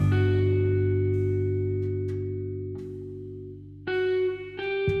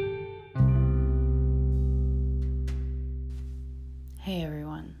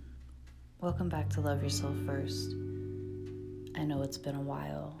Welcome back to Love Yourself First. I know it's been a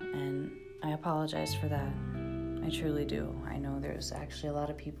while, and I apologize for that. I truly do. I know there's actually a lot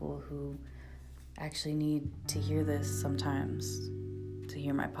of people who actually need to hear this sometimes, to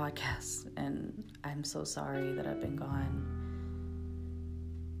hear my podcast, and I'm so sorry that I've been gone.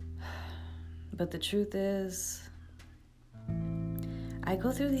 But the truth is, I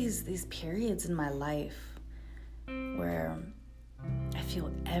go through these periods in my life where I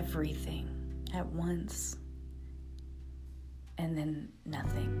feel everything at once and then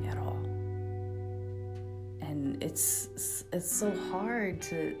nothing at all. And it's so hard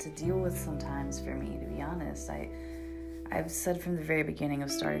to deal with sometimes for me, to be honest. I've said from the very beginning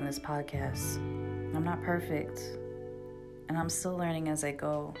of starting this podcast, I'm not perfect and I'm still learning as I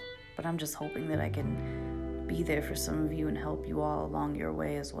go, but I'm just hoping that I can be there for some of you and help you all along your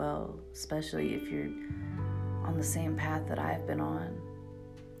way as well, especially if you're on the same path that I've been on,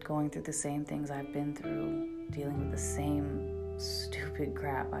 going through the same things I've been through, dealing with the same stupid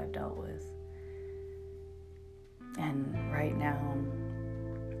crap I've dealt with. And right now,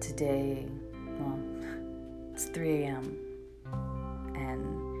 today, it's 3 a.m.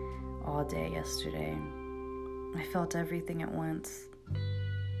 and all day yesterday, I felt everything at once.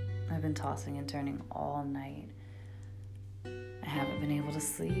 I've been tossing and turning all night. I haven't been able to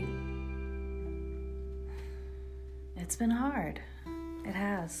sleep. It's been hard. It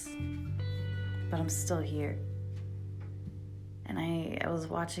has. But I'm still here. And I was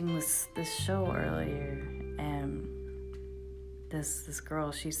watching this show earlier, and this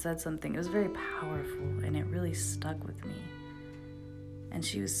girl, she said something. It was very powerful, and it really stuck with me. And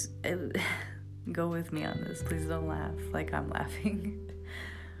go with me on this. Please don't laugh like I'm laughing.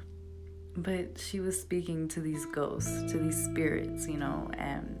 But she was speaking to these ghosts, to these spirits,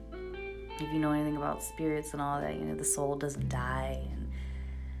 and if you know anything about spirits and all that, the soul doesn't die. And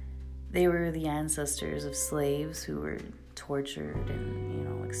they were the ancestors of slaves who were tortured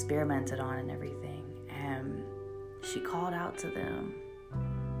and, experimented on and everything. And she called out to them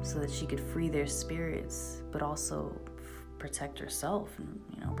so that she could free their spirits, but also protect herself and,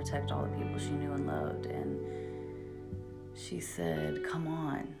 protect all the people she knew and loved. And she said, "Come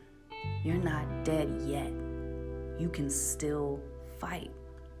on, you're not dead yet. You can still fight."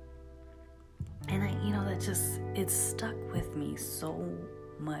 And it stuck with me so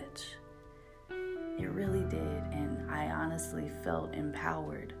much. It really did. And I honestly felt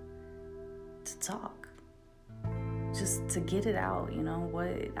empowered to talk. Just to get it out,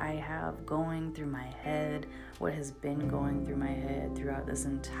 what I have going through my head, what has been going through my head throughout this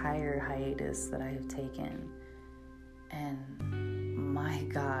entire hiatus that I have taken. And my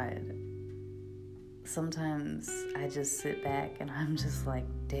God, sometimes I just sit back and I'm just like,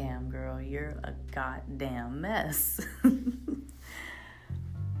 damn, girl, you're a goddamn mess.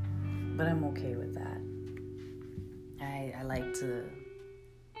 But I'm okay with that. I like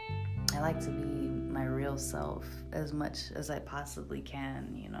to be my real self as much as I possibly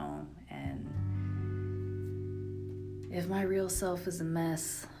can, and if my real self is a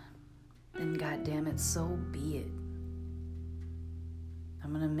mess, then goddamn it, so be it.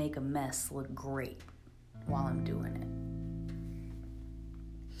 I'm gonna make a mess look great while I'm doing it.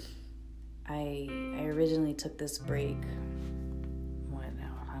 I originally took this break,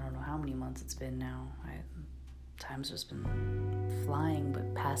 I don't know how many months it's been now. Time's just been flying,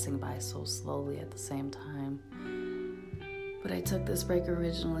 but passing by so slowly at the same time. But I took this break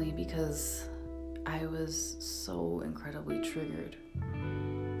originally because I was so incredibly triggered.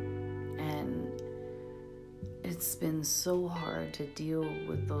 And it's been so hard to deal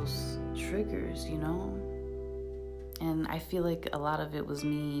with those triggers, And I feel like a lot of it was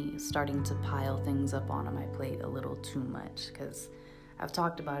me starting to pile things up onto my plate a little too much, because I've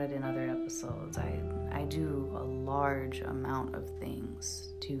talked about it in other episodes. I do a large amount of things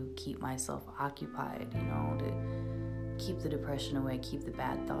to keep myself occupied, to keep the depression away, keep the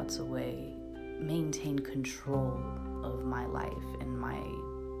bad thoughts away, maintain control of my life and my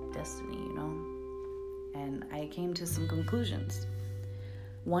destiny, And I came to some conclusions.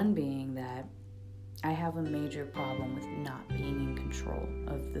 One being that I have a major problem with not being in control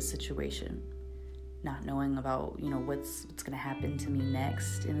of the situation. Not knowing about, what's going to happen to me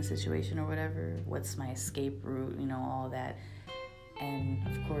next in a situation or whatever. What's my escape route, all that. And,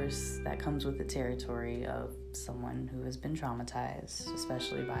 of course, that comes with the territory of someone who has been traumatized,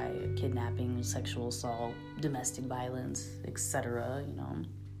 especially by kidnapping, sexual assault, domestic violence, etc.,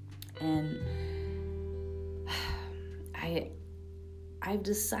 And I've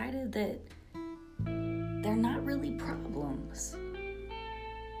decided that they're not really problems,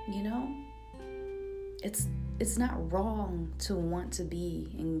 It's not wrong to want to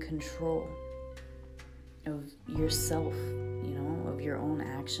be in control. of yourself, of your own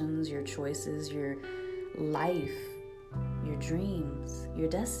actions, your choices, your life, your dreams, your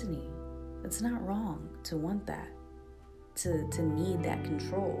destiny. It's not wrong to want that, to need that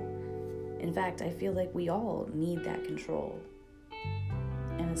control. In fact, I feel like we all need that control.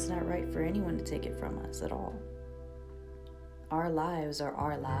 And it's not right for anyone to take it from us at all. Our lives are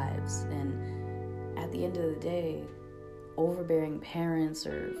our lives, and at the end of the day, overbearing parents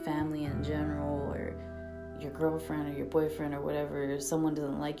or family in general, or your girlfriend or your boyfriend or whatever, someone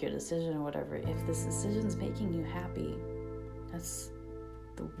doesn't like your decision or whatever, if this decision's making you happy, that's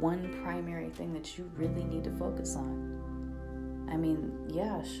the one primary thing that you really need to focus on. I mean,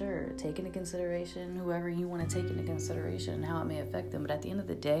 yeah, sure, take into consideration whoever you want to take into consideration and how it may affect them, but at the end of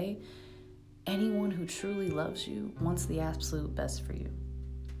the day, anyone who truly loves you wants the absolute best for you.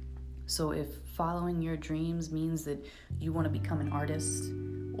 So if following your dreams means that you want to become an artist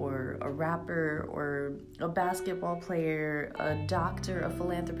or a rapper or a basketball player, a doctor, a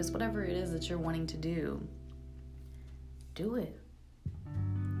philanthropist, whatever it is that you're wanting to do it.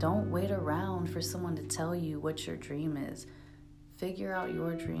 Don't wait around for someone to tell you what your dream is. Figure out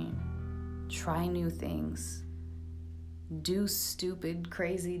your dream. Try new things. Do stupid,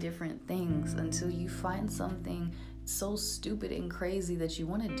 crazy, different things until you find something so stupid and crazy that you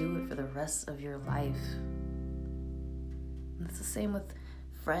want to do it for the rest of your life. And it's the same with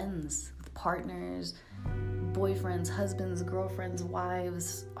friends, with partners, boyfriends, husbands, girlfriends,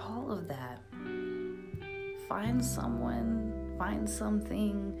 wives, all of that. Find someone, find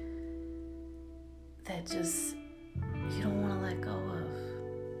something that just you don't want to let go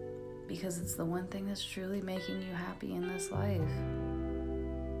of, because it's the one thing that's truly making you happy in this life.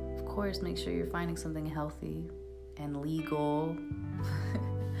 Of course, make sure you're finding something healthy and legal.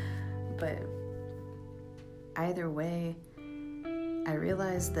 But either way, I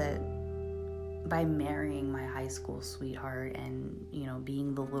realized that by marrying my high school sweetheart and,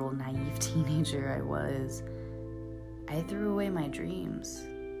 being the little naive teenager I was, I threw away my dreams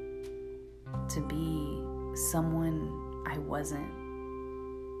to be someone I wasn't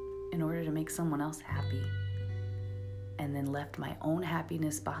in order to make someone else happy, and then left my own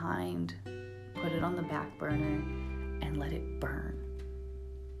happiness behind, put it on the back burner, and let it burn.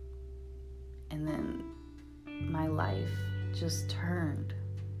 And then my life just turned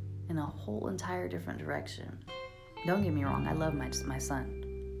in a whole entire different direction. Don't get me wrong, I love my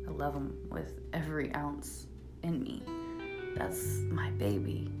son. I love him with every ounce in me. That's my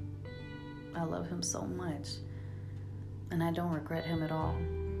baby. I love him so much, and I don't regret him at all.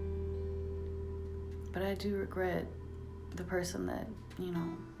 But I do regret the person that,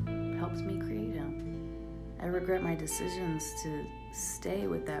 helped me create him. I regret my decisions to stay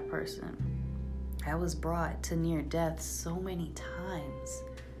with that person. I was brought to near death so many times,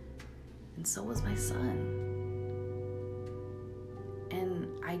 and so was my son. And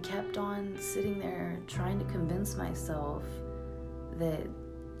I kept on sitting there trying to convince myself that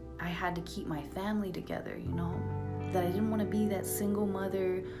I had to keep my family together, that I didn't want to be that single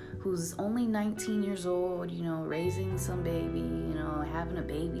mother who's only 19 years old, raising some baby, having a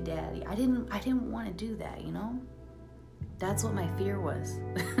baby daddy. I didn't want to do that, That's what my fear was.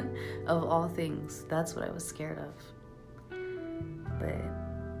 Of all things, that's what I was scared of. But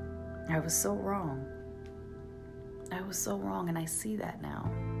I was so wrong. And I see that now.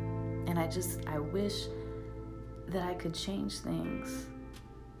 And I wish that I could change things,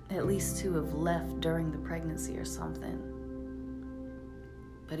 at least to have left during the pregnancy or something.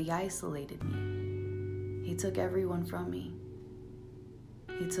 But he isolated me. He took everyone from me.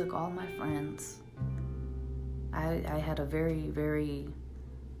 He took all my friends. I had a very, very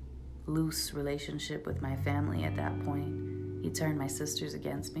loose relationship with my family at that point. He turned my sisters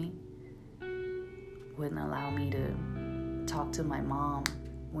against me. Wouldn't allow me to talk to my mom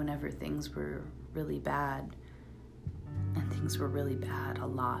whenever things were really bad. And things were really bad a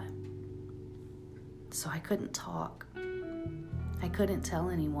lot. So I couldn't talk. I couldn't tell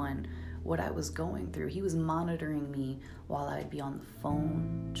anyone what I was going through. He was monitoring me while I'd be on the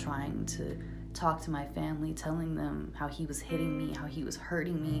phone, trying to talk to my family, telling them how he was hitting me, how he was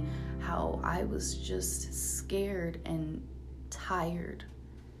hurting me, how I was just scared and tired.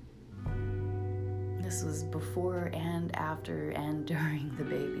 This was before and after and during the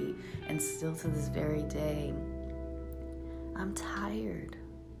baby, and still to this very day, I'm tired.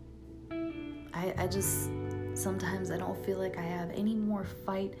 I just, sometimes I don't feel like I have any more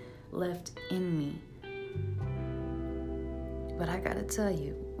fight left in me. But I gotta tell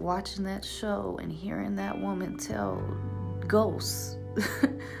you, watching that show and hearing that woman tell ghosts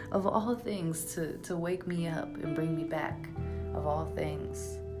of all things to wake me up and bring me back, of all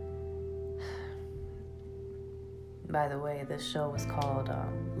things, by the way, this show was called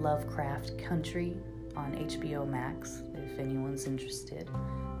Lovecraft Country on HBO Max, if anyone's interested.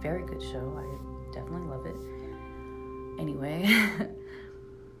 Very good show. I definitely love it. Anyway,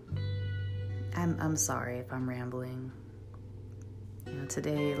 I'm sorry if I'm rambling.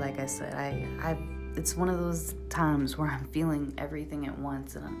 Today, like I said, it's one of those times where I'm feeling everything at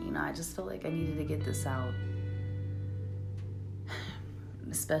once, and I just feel like I needed to get this out.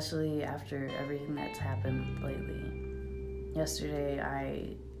 Especially after everything that's happened lately. Yesterday,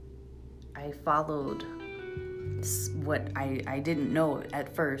 I followed what I didn't know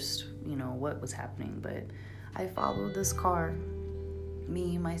at first, what was happening, but I followed this car.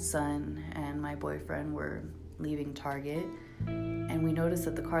 Me, my son, and my boyfriend were leaving Target, and we noticed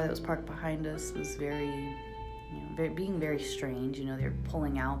that the car that was parked behind us was being very strange. They're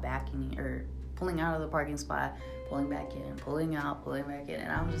pulling out, pulling out of the parking spot, pulling back in, pulling out, pulling back in,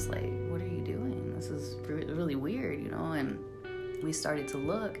 and I'm just like, what are you doing? This is really weird, and we started to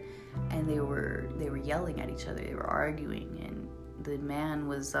look, and they were yelling at each other. They were arguing, and the man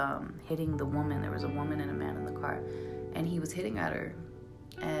was hitting the woman. There was a woman and a man in the car, and he was hitting at her,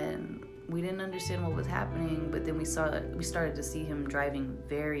 and we didn't understand what was happening, but then we started to see him driving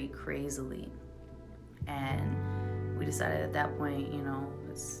very crazily, and we decided at that point,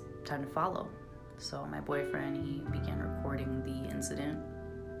 it's time to follow. So my boyfriend, he began recording the incident,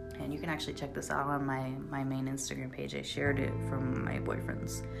 and you can actually check this out on my main Instagram page. I shared it from my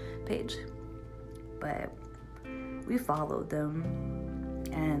boyfriend's page. But we followed them,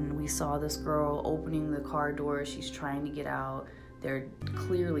 and we saw this girl opening the car door. She's trying to get out. They're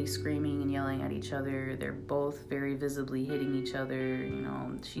clearly screaming and yelling at each other. They're both very visibly hitting each other.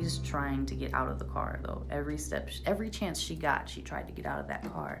 She's trying to get out of the car, though. Every chance she got, she tried to get out of that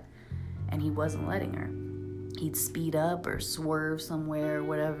car, and he wasn't letting her. He'd speed up or swerve somewhere,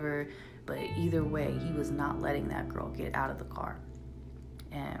 whatever, but either way, he was not letting that girl get out of the car.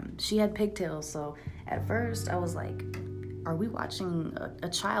 And she had pigtails, so at first I was like, are we watching a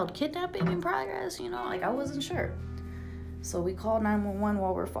child kidnapping in progress? I wasn't sure. So we called 911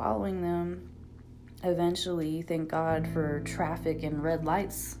 while we're following them. Eventually, thank God for traffic and red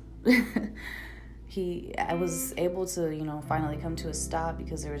lights, I was able to, finally come to a stop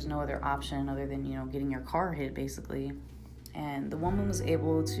because there was no other option other than, getting your car hit, basically. And the woman was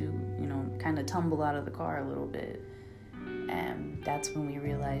able to, kind of tumble out of the car a little bit. And that's when we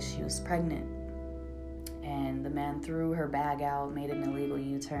realized she was pregnant. And the man threw her bag out, made an illegal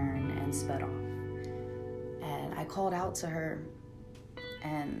U-turn, and sped off. And I called out to her,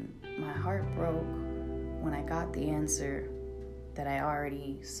 and my heart broke when I got the answer that I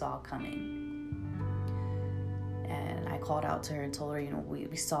already saw coming. And I called out to her and told her,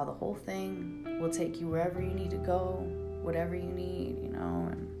 we saw the whole thing. We'll take you wherever you need to go, whatever you need,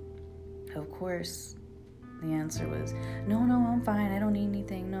 And of course, the answer was, no, I'm fine. I don't need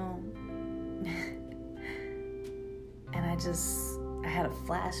anything, no. And I had a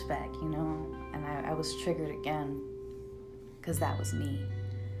flashback, and I was triggered again, because that was me.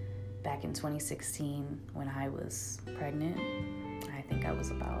 Back in 2016, when I was pregnant, I think I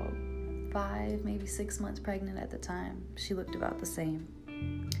was about 5, maybe 6 months pregnant at the time. She looked about the same.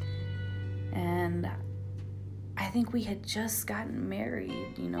 And I think we had just gotten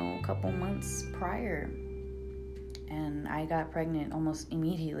married, a couple months prior. And I got pregnant almost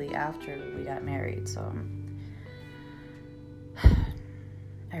immediately after we got married. So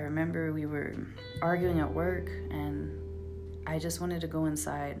I remember we were arguing at work, and I just wanted to go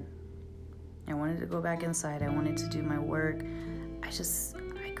inside. I wanted to go back inside. I wanted to do my work. I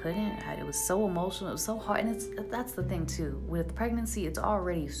couldn't. It was so emotional. It was so hard. And that's the thing, too. With pregnancy, it's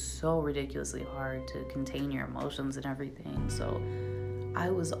already so ridiculously hard to contain your emotions and everything. So I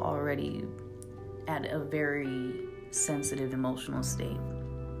was already at a very sensitive emotional state.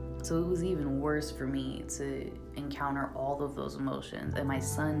 So it was even worse for me to encounter all of those emotions. And my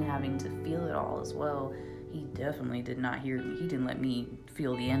son having to feel it all as well. He definitely did not hear me. He didn't let me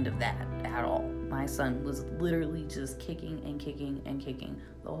feel the end of that at all. My son was literally just kicking and kicking and kicking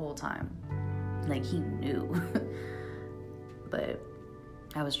the whole time. Like, he knew. But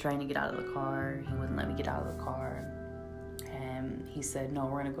I was trying to get out of the car. He wouldn't let me get out of the car. And he said, no,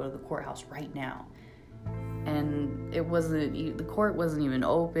 we're going to go to the courthouse right now. And the court wasn't even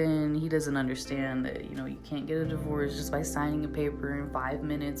open. He doesn't understand that, you can't get a divorce just by signing a paper in 5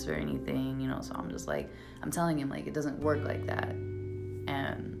 minutes or anything, so I'm just like, I'm telling him, it doesn't work like that.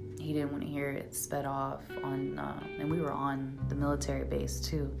 And he didn't want to hear it. Sped off and we were on the military base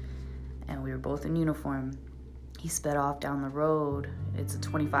too, and we were both in uniform. He sped off down the road. It's a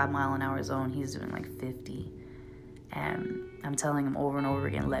 25-mile-an-hour zone. He's doing 50. And I'm telling him over and over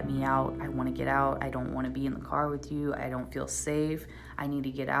again, let me out. I want to get out. I don't want to be in the car with you. I don't feel safe. I need to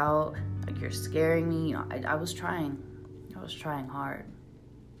get out. Like, you're scaring me. You know, I was trying hard.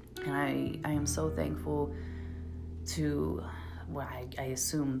 And I am so thankful to, well, I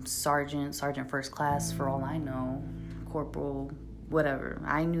assume sergeant first class, for all I know, corporal, whatever.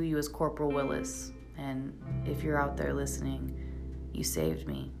 I knew you as Corporal Willis. And if you're out there listening, you saved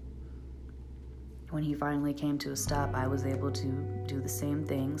me. When he finally came to a stop, I was able to do the same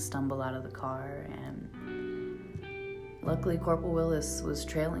thing, stumble out of the car, and luckily Corporal Willis was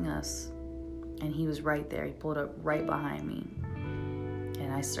trailing us, and he was right there. He pulled up right behind me,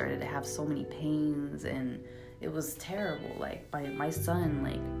 and I started to have so many pains, and it was terrible. Like, my son,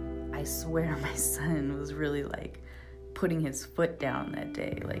 like, I swear my son was really, like, putting his foot down that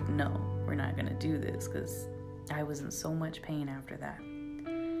day. Like, no, we're not gonna do this, because I was in so much pain after that.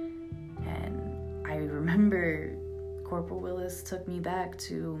 And I remember Corporal Willis took me back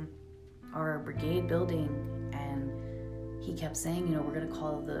to our brigade building, and he kept saying, you know, we're going to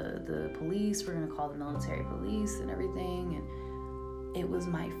call the police, we're going to call the military police and everything. And it was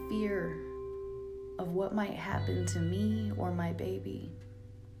my fear of what might happen to me or my baby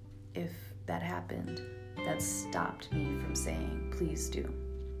if that happened that stopped me from saying, please do.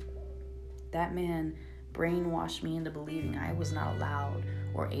 That man brainwashed me into believing I was not allowed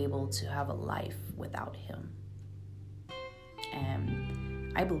or able to have a life without him.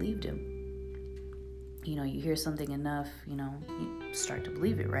 And I believed him. You know, you hear something enough, you know, you start to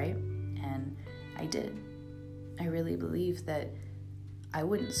believe it, right? And I did. I really believed that I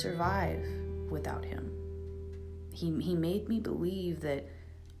wouldn't survive without him. He made me believe that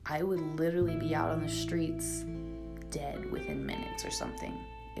I would literally be out on the streets dead within minutes or something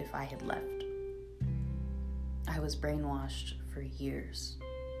if I had left. I was brainwashed for years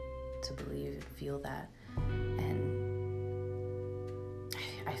to believe and feel that, and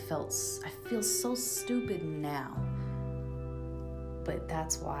I feel so stupid now, but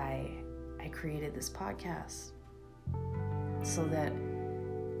that's why I created this podcast, so that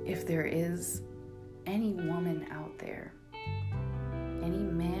if there is any woman out there, any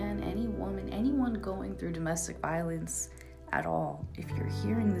man, any woman, anyone going through domestic violence at all, if you're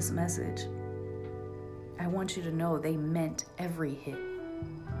hearing this message, I want you to know they meant every hit.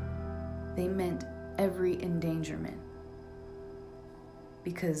 They meant every endangerment.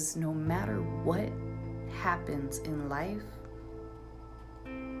 Because no matter what happens in life,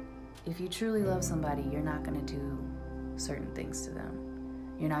 if you truly love somebody, you're not going to do certain things to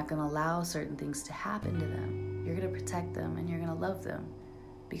them. You're not going to allow certain things to happen to them. You're going to protect them and you're going to love them.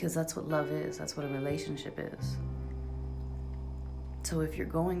 Because that's what love is. That's what a relationship is. So if you're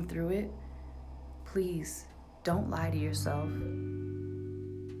going through it, please don't lie to yourself.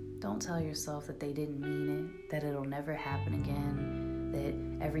 Don't tell yourself that they didn't mean it, that it'll never happen again,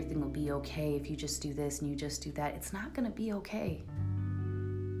 that everything will be okay if you just do this and you just do that. It's not going to be okay.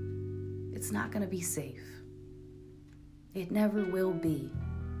 It's not going to be safe. It never will be.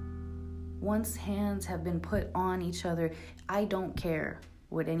 Once hands have been put on each other, I don't care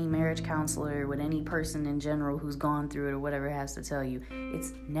what any marriage counselor, what any person in general who's gone through it or whatever has to tell you,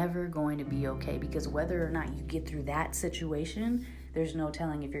 it's never going to be okay, because whether or not you get through that situation, there's no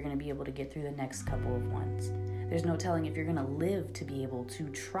telling if you're going to be able to get through the next couple of ones. There's no telling if you're going to live to be able to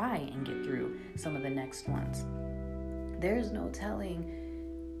try and get through some of the next ones. There's no telling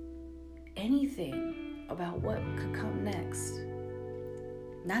anything about what could come next.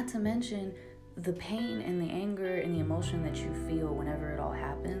 Not to mention the pain and the anger and the emotion that you feel whenever it all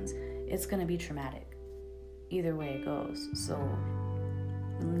happens. It's going to be traumatic either way it goes. So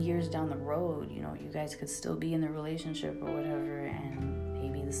years down the road, you know, you guys could still be in the relationship or whatever, and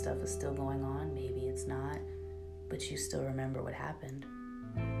maybe the stuff is still going on, maybe it's not, but you still remember what happened,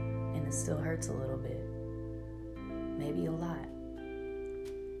 and it still hurts a little bit, maybe a lot,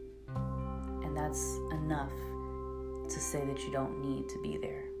 and that's enough to say that you don't need to be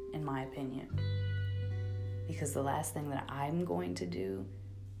there, in my opinion. Because the last thing that I'm going to do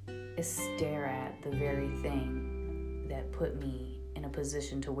is stare at the very thing that put me in a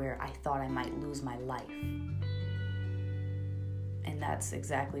position to where I thought I might lose my life. And that's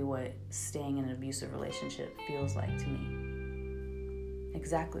exactly what staying in an abusive relationship feels like to me.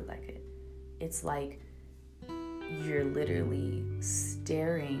 Exactly like it. It's like you're literally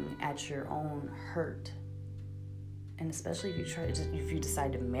staring at your own hurt. And especially if you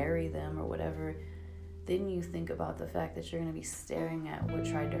decide to marry them or whatever, then you think about the fact that you're going to be staring at what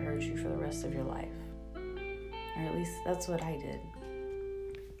tried to hurt you for the rest of your life. Or at least that's what I did.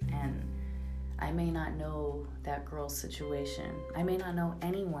 And I may not know that girl's situation. I may not know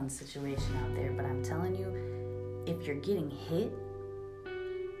anyone's situation out there, but I'm telling you, if you're getting hit,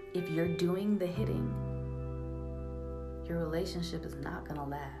 if you're doing the hitting, your relationship is not gonna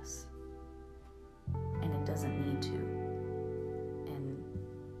last. And it doesn't need to. And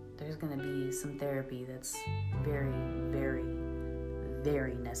there's gonna be some therapy that's very, very,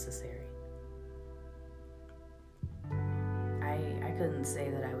 very necessary. I couldn't say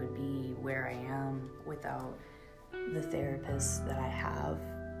that I would be where I am without the therapists that I have,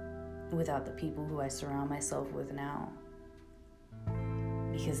 without the people who I surround myself with now,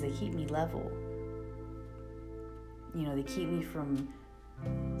 because they keep me level. You know, they keep me from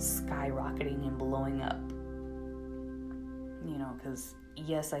skyrocketing and blowing up. You know, because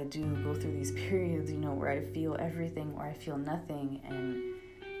yes, I do go through these periods, you know, where I feel everything or I feel nothing. And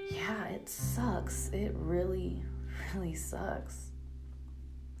yeah, it sucks. It really, really sucks.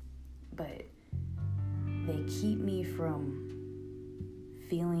 But they keep me from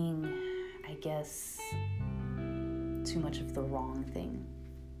feeling, I guess, too much of the wrong thing,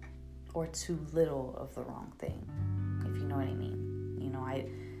 or too little of the wrong thing, if you know what I mean. You know,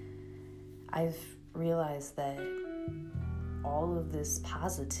 I've realized that all of this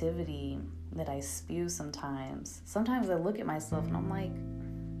positivity that I spew sometimes I look at myself and I'm like,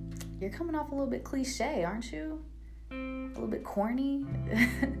 you're coming off a little bit cliche, aren't you? A little bit corny.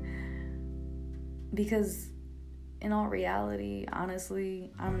 Because in all reality,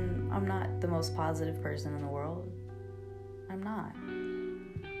 honestly, I'm not the most positive person in the world. I'm not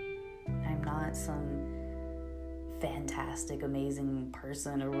some fantastic, amazing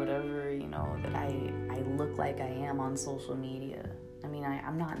person or whatever, you know, that I look like I am on social media. I mean,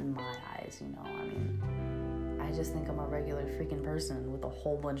 I'm not in my eyes, you know. I mean, I just think I'm a regular freaking person with a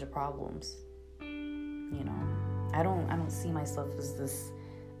whole bunch of problems. You know, I don't see myself as this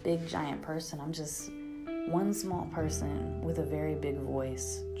big giant person. I'm just one small person with a very big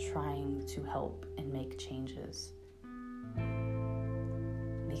voice trying to help and make changes.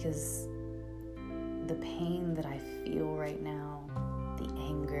 Because the pain that I feel right now, the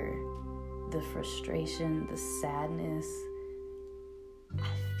anger, the frustration, the sadness, I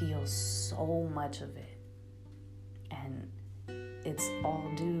feel so much of it. And it's all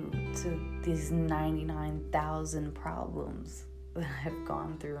due to these 99,000 problems that I've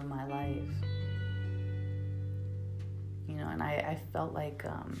gone through in my life. You know, and I felt like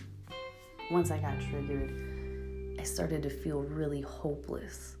once I got triggered, I started to feel really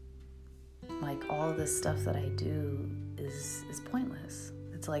hopeless. Like all this stuff that I do is pointless.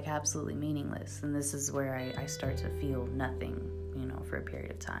 It's like absolutely meaningless. And this is where I start to feel nothing, you know, for a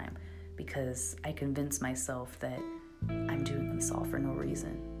period of time, because I convince myself that I'm doing this all for no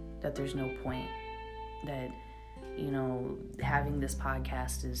reason, that there's no point, that, you know, having this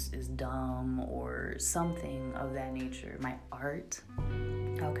podcast is dumb or something of that nature. My art,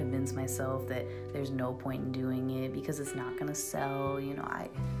 I'll convince myself that there's no point in doing it because it's not gonna sell. You know,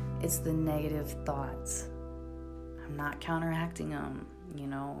 it's the negative thoughts. I'm not counteracting them. You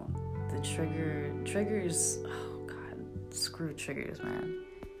know, the triggers. Oh God, screw triggers, man.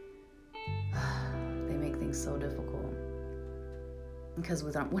 They make things so difficult. Because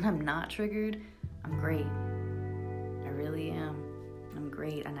when I'm not triggered, I'm great. I really am. I'm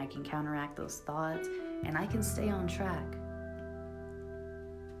great, and I can counteract those thoughts, and I can stay on track.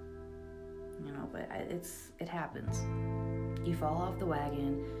 You know, but it happens. You fall off the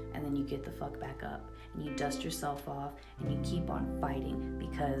wagon, and then you get the fuck back up, and you dust yourself off, and you keep on fighting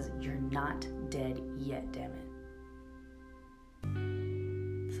because you're not dead yet, damn it.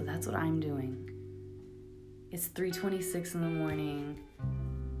 So that's what I'm doing. It's 3:26 in the morning.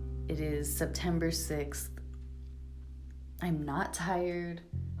 It is September 6th. I'm not tired.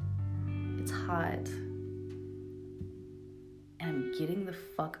 It's hot. And I'm getting the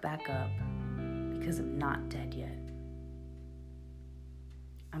fuck back up because I'm not dead yet.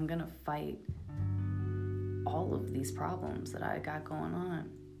 I'm gonna fight all of these problems that I got going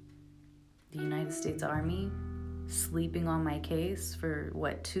on. The United States Army sleeping on my case for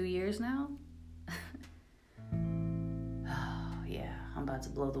 2 years now? Oh yeah, I'm about to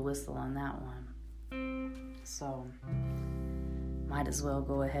blow the whistle on that one. So, might as well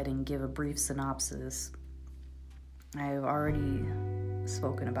go ahead and give a brief synopsis. I've already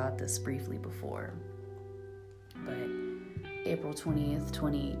spoken about this briefly before, but April 20th,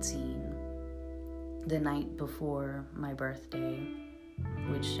 2018, the night before my birthday,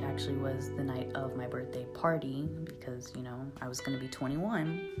 which actually was the night of my birthday party, because, you know, I was going to be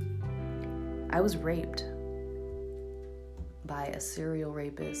 21, I was raped by a serial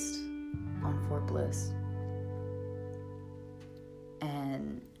rapist on Fort Bliss.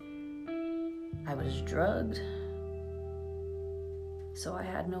 And I was drugged, so I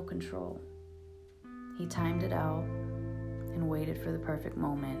had no control. He timed it out and waited for the perfect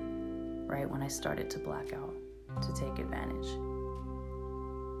moment, right when I started to black out, to take advantage.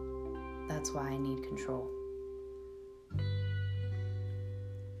 That's why I need control.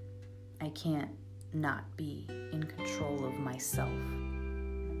 I can't not be in control of myself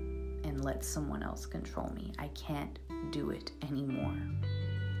and let someone else control me. I can't do it anymore.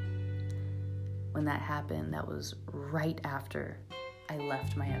 When that happened, that was right after I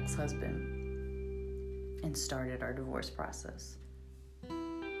left my ex-husband and started our divorce process.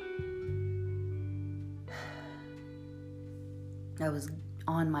 I was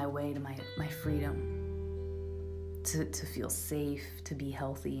on my way to my freedom, to feel safe, to be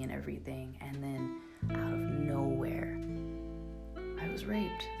healthy and everything. And then out of nowhere, I was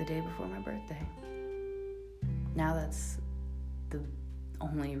raped the day before my birthday. Now that's the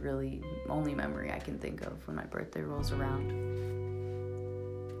only memory I can think of when my birthday rolls around.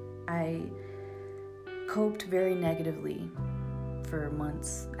 I coped very negatively for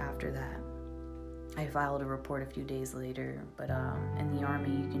months after that. I filed a report a few days later, but in the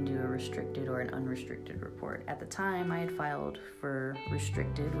Army you can do a restricted or an unrestricted report. At the time I had filed for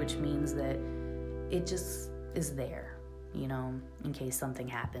restricted, which means that it just is there, in case something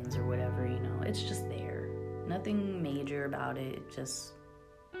happens or whatever, it's just there. Nothing major about it, just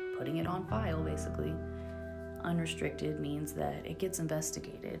putting it on file basically. Unrestricted means that it gets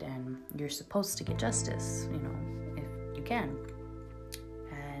investigated and you're supposed to get justice, if you can.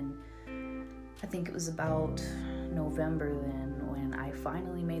 And I think it was about November then when I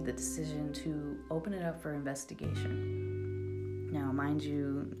finally made the decision to open it up for investigation. Now, mind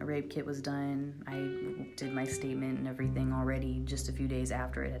you, a rape kit was done. I did my statement and everything already just a few days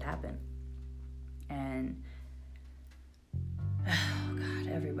after it had happened. And, oh God,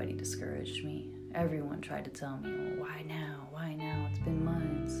 everybody discouraged me. Everyone tried to tell me, well, why now? Why now? It's been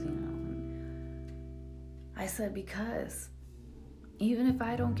months, And I said, because even if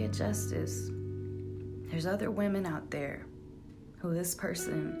I don't get justice, there's other women out there who this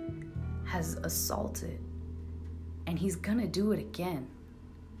person has assaulted, and he's gonna do it again.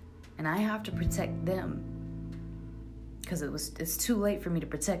 And I have to protect them, because it's too late for me to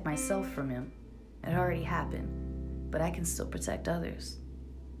protect myself from him. It already happened, but I can still protect others.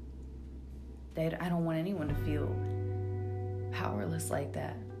 I don't want anyone to feel powerless like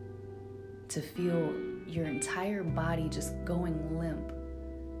that, to feel your entire body just going limp.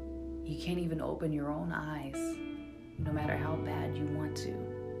 You can't even open your own eyes, no matter how bad you want to.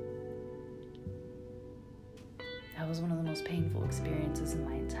 That was one of the most painful experiences in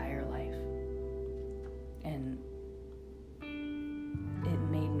my entire life. And it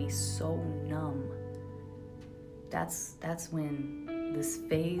made me so numb. That's when this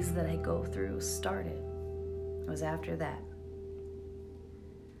phase that I go through started. It was after that.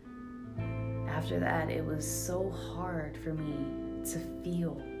 After that, it was so hard for me to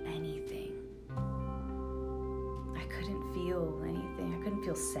feel anything. I couldn't feel anything. I couldn't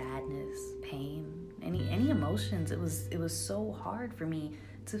feel sadness, pain, any emotions. It was so hard for me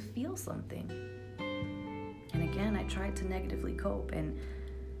to feel something. And again, I tried to negatively cope, and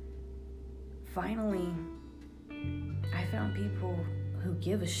finally I found people who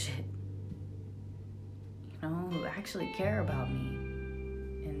give a shit, who actually care about me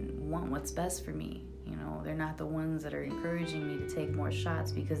and want what's best for me. They're not the ones that are encouraging me to take more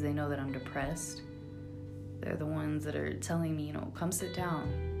shots because they know that I'm depressed. They're the ones that are telling me, come sit down,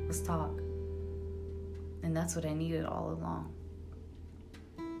 let's talk. And that's what I needed all along.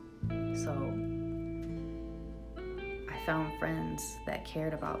 So I found friends that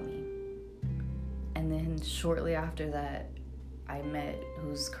cared about me. And then shortly after that, I met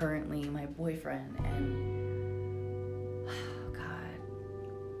who's currently my boyfriend, and oh God,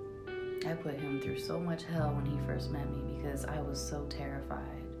 I put him through so much hell when he first met me because I was so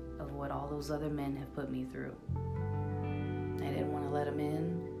terrified of what all those other men have put me through. I didn't want to let him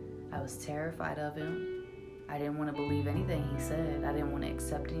in. I was terrified of him. I didn't want to believe anything he said. I didn't want to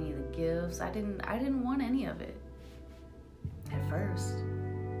accept any of the gifts. I didn't want any of it at first.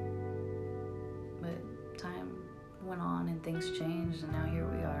 But time went on and things changed, and now here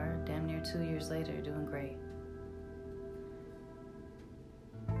we are, damn near 2 years later, doing great.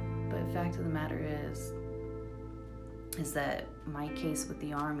 But the fact of the matter is that my case with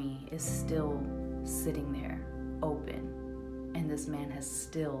the Army is still sitting there, open, and this man has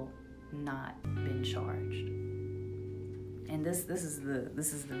still not been charged. And this is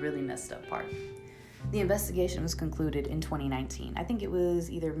the really messed up part. The investigation was concluded in 2019. I think it was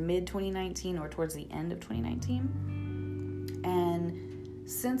either mid-2019 or towards the end of 2019. And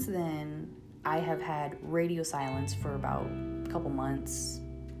since then, I have had radio silence for about a couple months.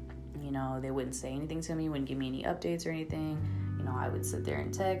 They wouldn't say anything to me, wouldn't give me any updates or anything. I would sit there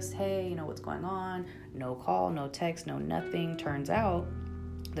and text, hey, what's going on? No call, no text, no nothing. Turns out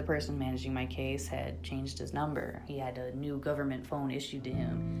the person managing my case had changed his number. He had a new government phone issued to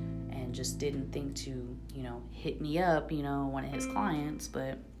him and just didn't think to, hit me up, one of his clients,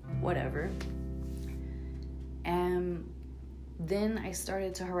 but whatever. And then I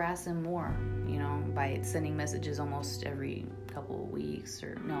started to harass him more, by sending messages almost every couple of weeks,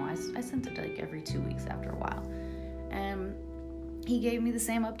 I sent it like every 2 weeks after a while. And he gave me the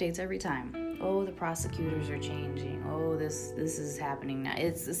same updates every time. Oh, the prosecutors are changing. Oh, this is happening now.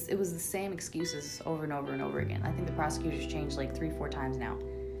 It was the same excuses over and over and over again. I think the prosecutors changed like 3-4 times now.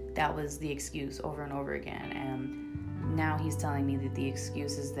 That was the excuse over and over again. And now he's telling me that the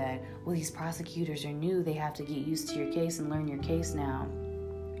excuse is that, well, these prosecutors are new. They have to get used to your case and learn your case now.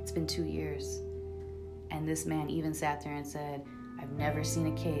 It's been 2 years. And this man even sat there and said, I've never seen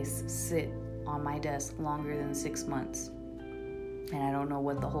a case sit on my desk longer than 6 months. And I don't know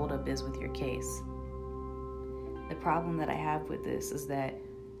what the holdup is with your case. The problem that I have with this is that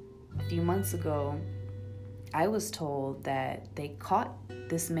a few months ago, I was told that they caught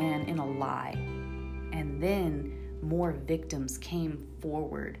this man in a lie. And then more victims came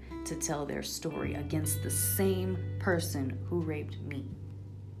forward to tell their story against the same person who raped me.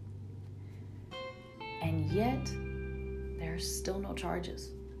 And yet, there's still no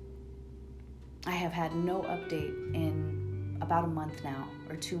charges. I have had no update in about a month now,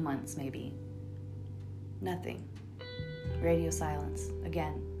 or 2 months maybe. Nothing. Radio silence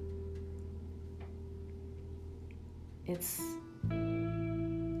again. It's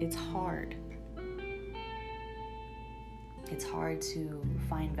hard. It's hard to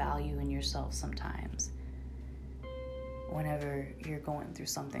find value in yourself sometimes whenever you're going through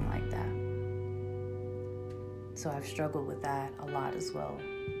something like that. So I've struggled with that a lot as well.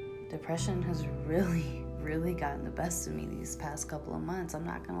 Depression has really gotten the best of me these past couple of months. I'm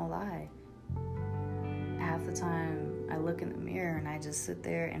not gonna lie. Half the time I look in the mirror and I just sit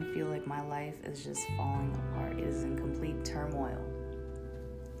there and feel like my life is just falling apart. It is in complete turmoil.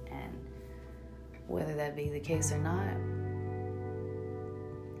 And whether that be the case or not,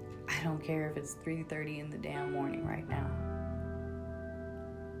 I don't care if it's 3:30 in the damn morning right now.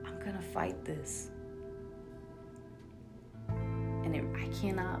 I'm gonna fight this. And I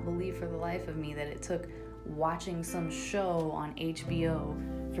cannot believe for the life of me that it took watching some show on HBO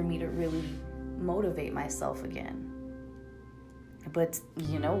for me to really motivate myself again. But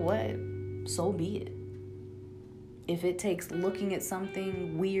you know what? So be it. If it takes looking at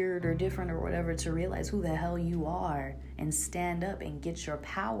something weird or different or whatever to realize who the hell you are and stand up and get your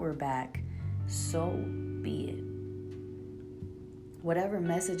power back, so be it. Whatever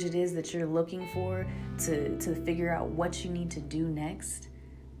message it is that you're looking for to figure out what you need to do next,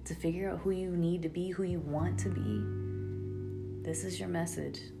 to figure out who you need to be, who you want to be, this is your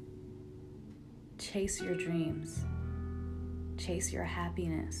message. Chase your dreams. Chase your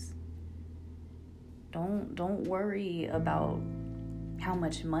happiness. Don't worry about how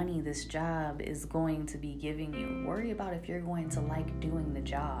much money this job is going to be giving you. Worry about if you're going to like doing the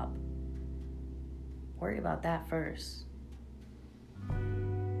job. Worry about that first.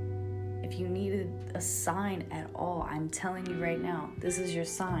 If you needed a sign at all, I'm telling you right now, this is your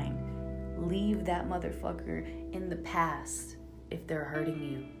sign. Leave that motherfucker in the past if they're hurting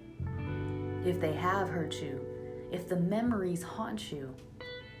you. If they have hurt you. If the memories haunt you.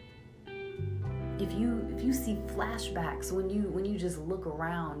 If you see flashbacks when you just look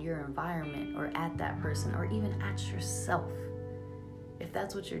around your environment or at that person or even at yourself. If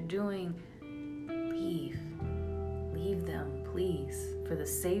that's what you're doing, leave. Leave them, please. For the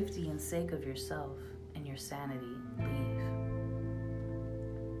safety and sake of yourself and your sanity, leave.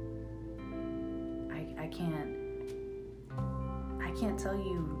 I can't tell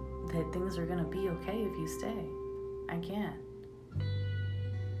you that things are gonna be okay if you stay. I can't.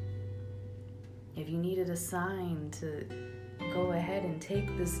 If you needed a sign to go ahead and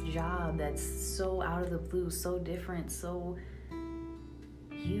take this job that's so out of the blue, so different, so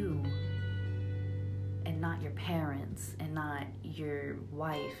you, and not your parents, and not your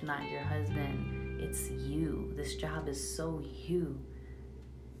wife, not your husband. It's you. This job is so you.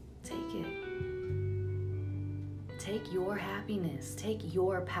 Take it. Take your happiness. Take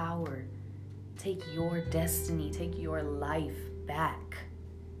your power. Take your destiny. Take your life back.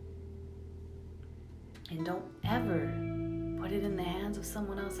 And don't ever put it in the hands of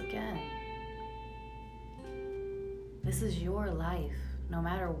someone else again. This is your life, no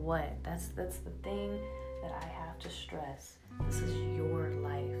matter what. That's the thing that I have to stress. This is your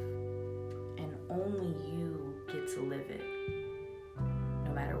life, and only you get to live it.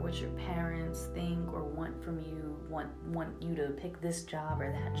 No matter what your parents think or want from you, want you to pick this job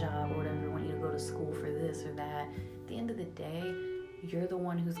or that job or whatever, want you to go to school for this or that. At the end of the day, you're the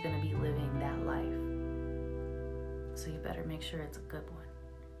one who's going to be living that life. So you better make sure it's a good one.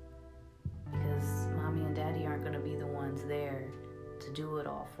 Because mommy and daddy aren't going to be the ones there to do it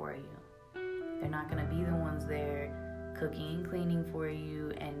all for you. They're not going to be the ones there cooking and cleaning for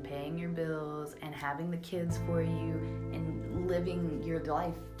you and paying your bills and having the kids for you and living your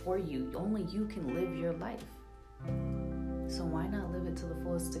life for you. Only you can live your life. So why not live it to the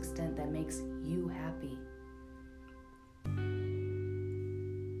fullest extent that makes you happy?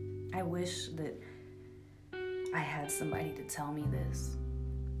 I wish that I had somebody to tell me this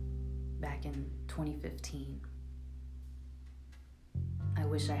back in 2015. I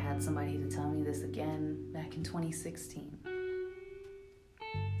wish I had somebody to tell me this again back in 2016.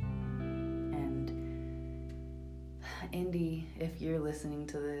 And Indy, if you're listening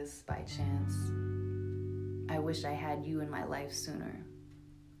to this by chance, I wish I had you in my life sooner,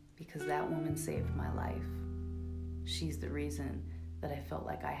 because that woman saved my life. She's the reason that I felt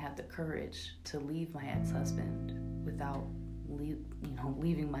like I had the courage to leave my ex-husband without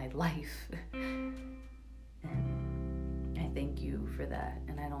leaving my life. And I thank you for that,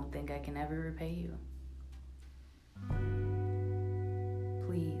 and I don't think I can ever repay you.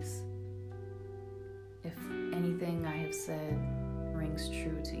 Please, if anything I have said rings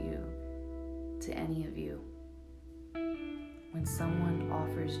true to you, to any of you, when someone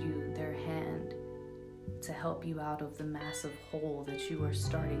offers you their hand to help you out of the massive hole that you are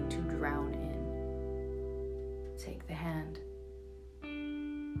starting to drown in, take the hand.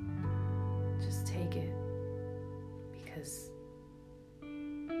 Just take it, because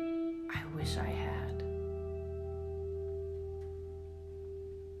I wish I had.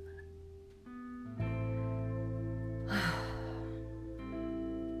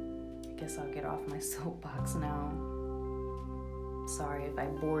 I guess I'll get off my soapbox now. Sorry if I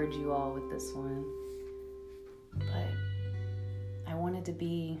bored you all with this one, but I wanted to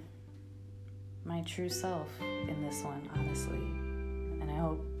be my true self in this one, honestly. And I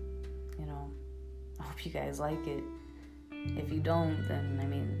hope you guys like it. If you don't, then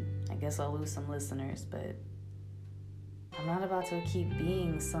I guess I'll lose some listeners, but I'm not about to keep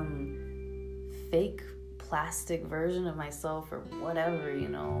being some fake plastic version of myself or whatever,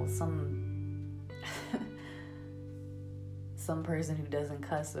 some person who doesn't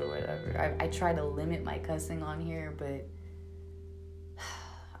cuss or whatever. I try to limit my cussing on here, but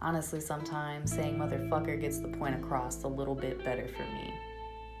honestly, sometimes saying motherfucker gets the point across a little bit better for me.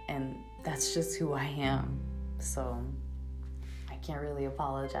 And that's just who I am. So I can't really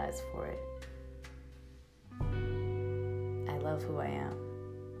apologize for it. I love who I am.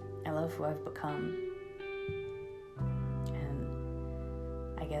 I love who I've become.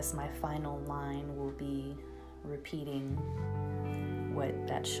 And I guess my final line will be repeating what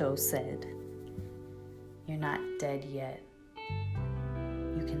that show said. You're not dead yet.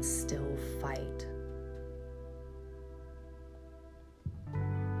 You can still fight.